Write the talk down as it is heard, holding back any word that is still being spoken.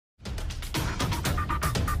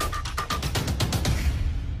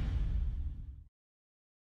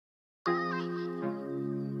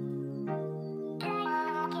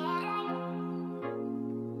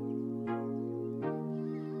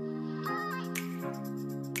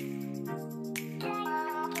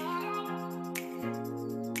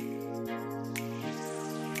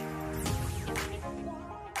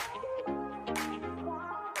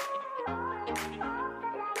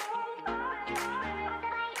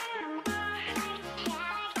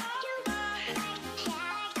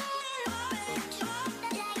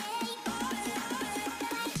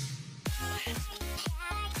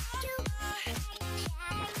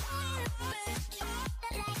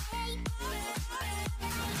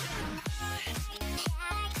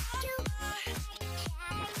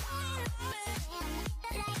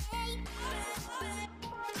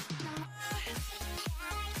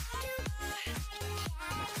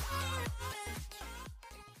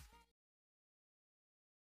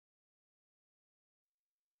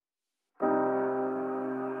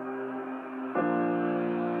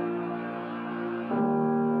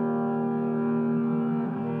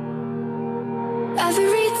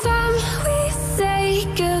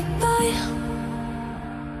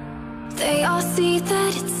They all see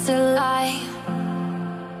that it's a lie,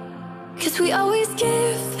 'cause we always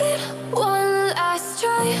give it one last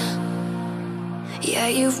try. Yeah,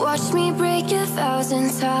 you've watched me break 1,000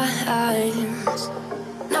 times.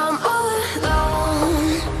 Now I'm all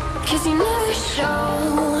alone, 'cause you never show.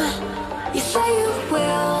 You say you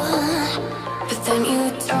will, but then you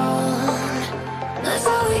don't. That's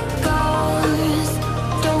how it goes.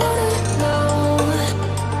 Don't wanna know.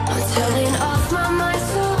 I'm turning off my mind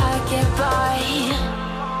so I get by.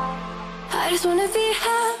 I just wanna be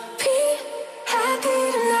happy, happy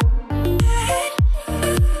tonight.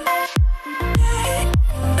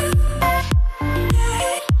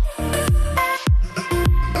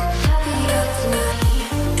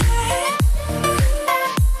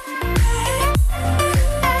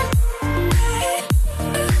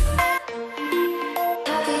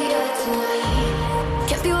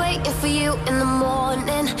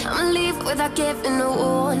 Without giving a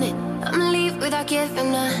warning, I'ma leave without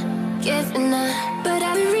giving a. But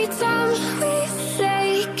every time we say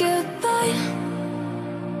goodbye,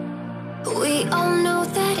 we all know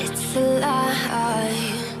that it's a lie.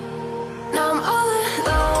 Now I'm all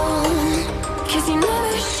alone, 'cause you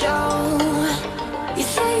never show. You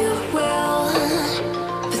say you will,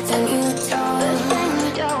 but then you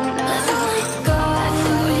don't. That's how it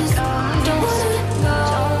goes. Don't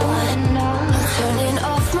wanna know. I'm turning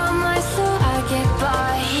off my mind so I get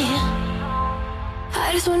by. I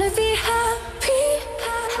just wanna be happy,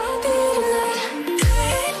 happy tonight.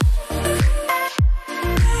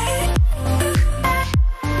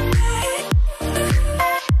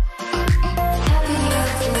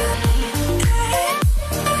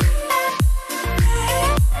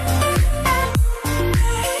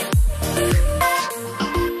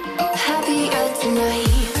 Happier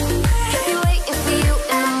tonight. Kept me waiting for you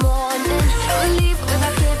in the morning. I'ma leave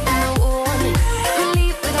without giving a warning. I'ma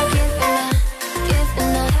leave without giving a.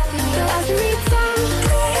 But every time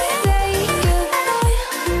we say goodbye,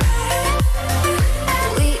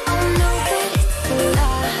 we all know that it's a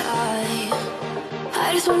lie. I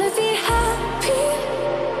just wanna be happy.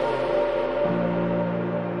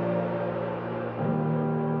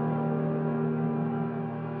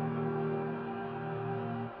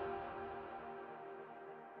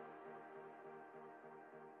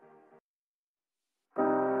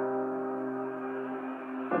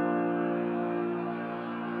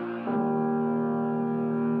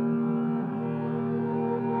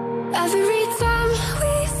 Every time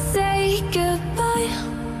we say goodbye,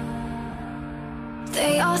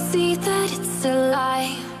 they all see that it's a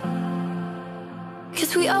lie,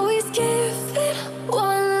 'cause we always give it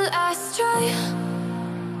one last try.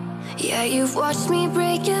 Yeah, you've watched me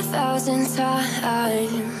break 1,000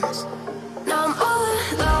 times. Now I'm all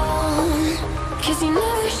alone, 'cause you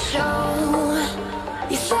never show.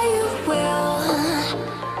 You say you will,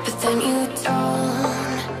 but then you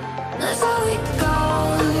don't. That's how it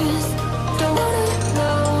goes. Don't wanna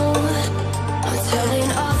know. I'm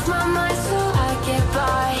turning off my mind so I get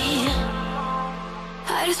by.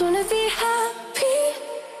 I just wanna be happy,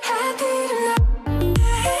 happy tonight.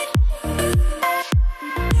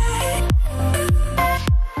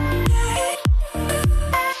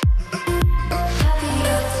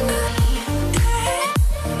 Happier tonight.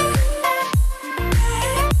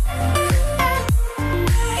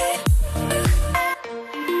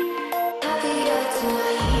 Happier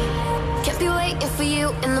tonight. Can't be waiting for you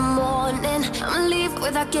in the morning. I'ma leave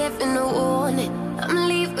without giving a warning. I'ma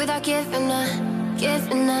leave without giving a.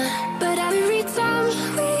 But every time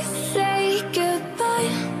we say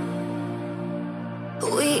goodbye,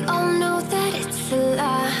 we all know that it's a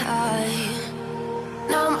lie.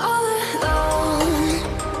 Now I'm all alone,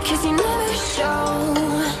 'cause you never show.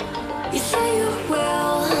 You say you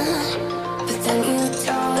will, but then you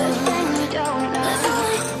don't. That's how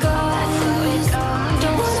it goes.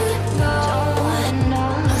 Don't wanna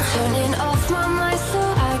know. I'm turning off my mind so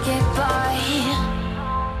I get by.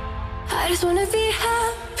 I just wanna be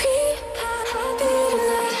happy, happy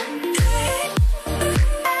tonight.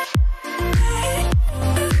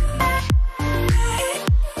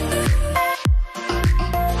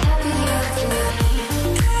 Happier tonight.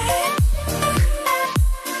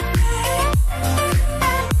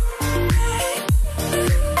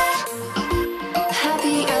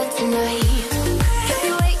 Happier tonight. Kept me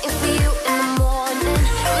waiting for you in the morning.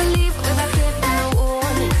 I'ma leave without giving a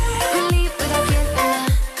warning. I'ma leave without giving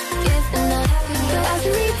a. But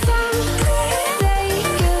every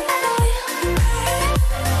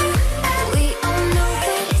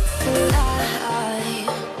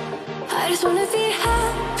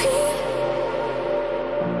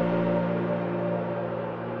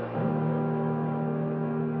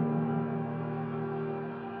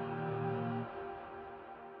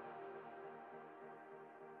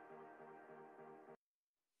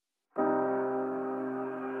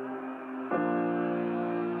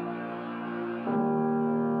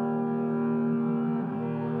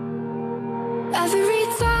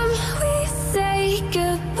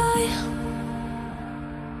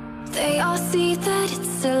They all see that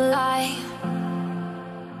it's a lie,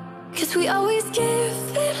 'cause we always give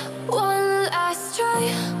it one last try.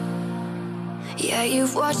 Yeah,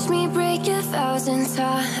 you've watched me break 1,000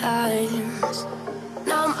 times.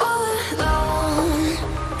 Now I'm all alone,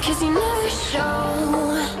 'cause you never show.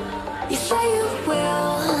 You say you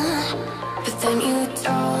will, but then you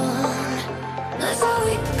don't. That's how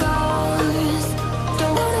it goes.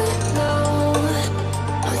 Don't wanna know.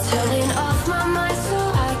 I'm turning off my mind so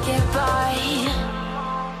I get by.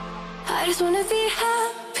 I just wanna be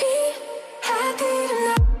happy, happy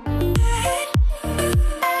tonight.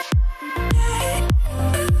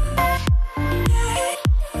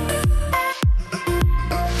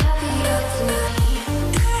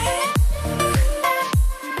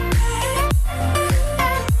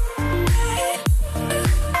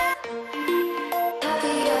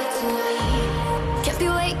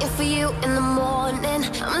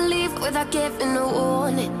 Without giving a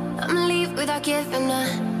warning, I'ma leave without giving a.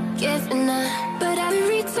 But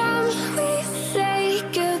every time we say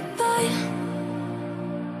goodbye,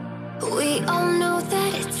 we all know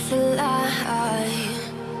that it's a lie.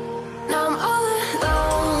 Now I'm all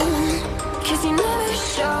alone, 'cause you never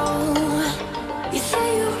show. You say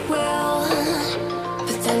you will,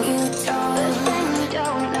 but then you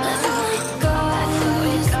don't. That's how it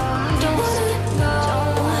goes. Don't wanna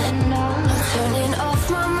know. I'm turning off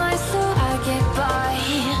my mind so I get by.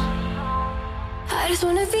 I just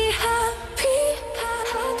wanna be happy,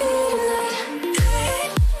 happy tonight.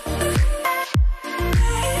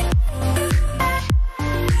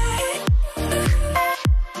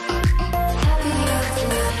 Happier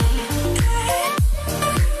tonight.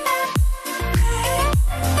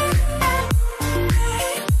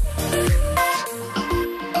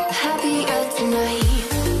 Happier tonight.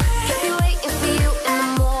 Kept me waiting for you in the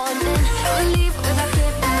morning. I'ma leave without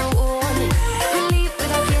giving a warning. I'ma leave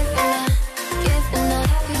without giving a.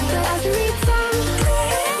 But every time we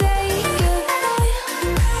say goodbye,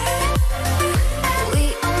 we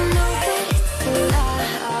all know that it's a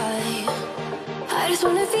lie. I just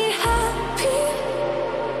wanna be happy.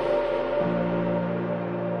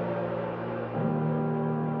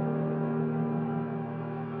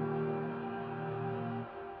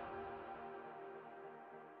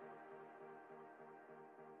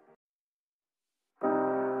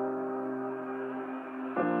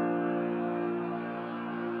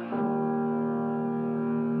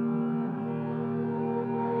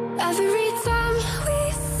 Every time we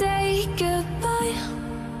say goodbye,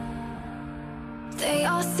 they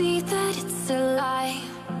all see that it's a lie,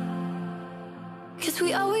 'cause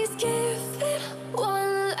we always give it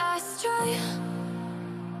one last try.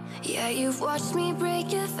 Yeah, you've watched me break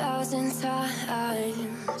 1,000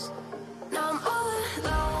 times. Now I'm all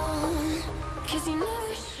alone, 'cause you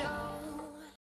never show.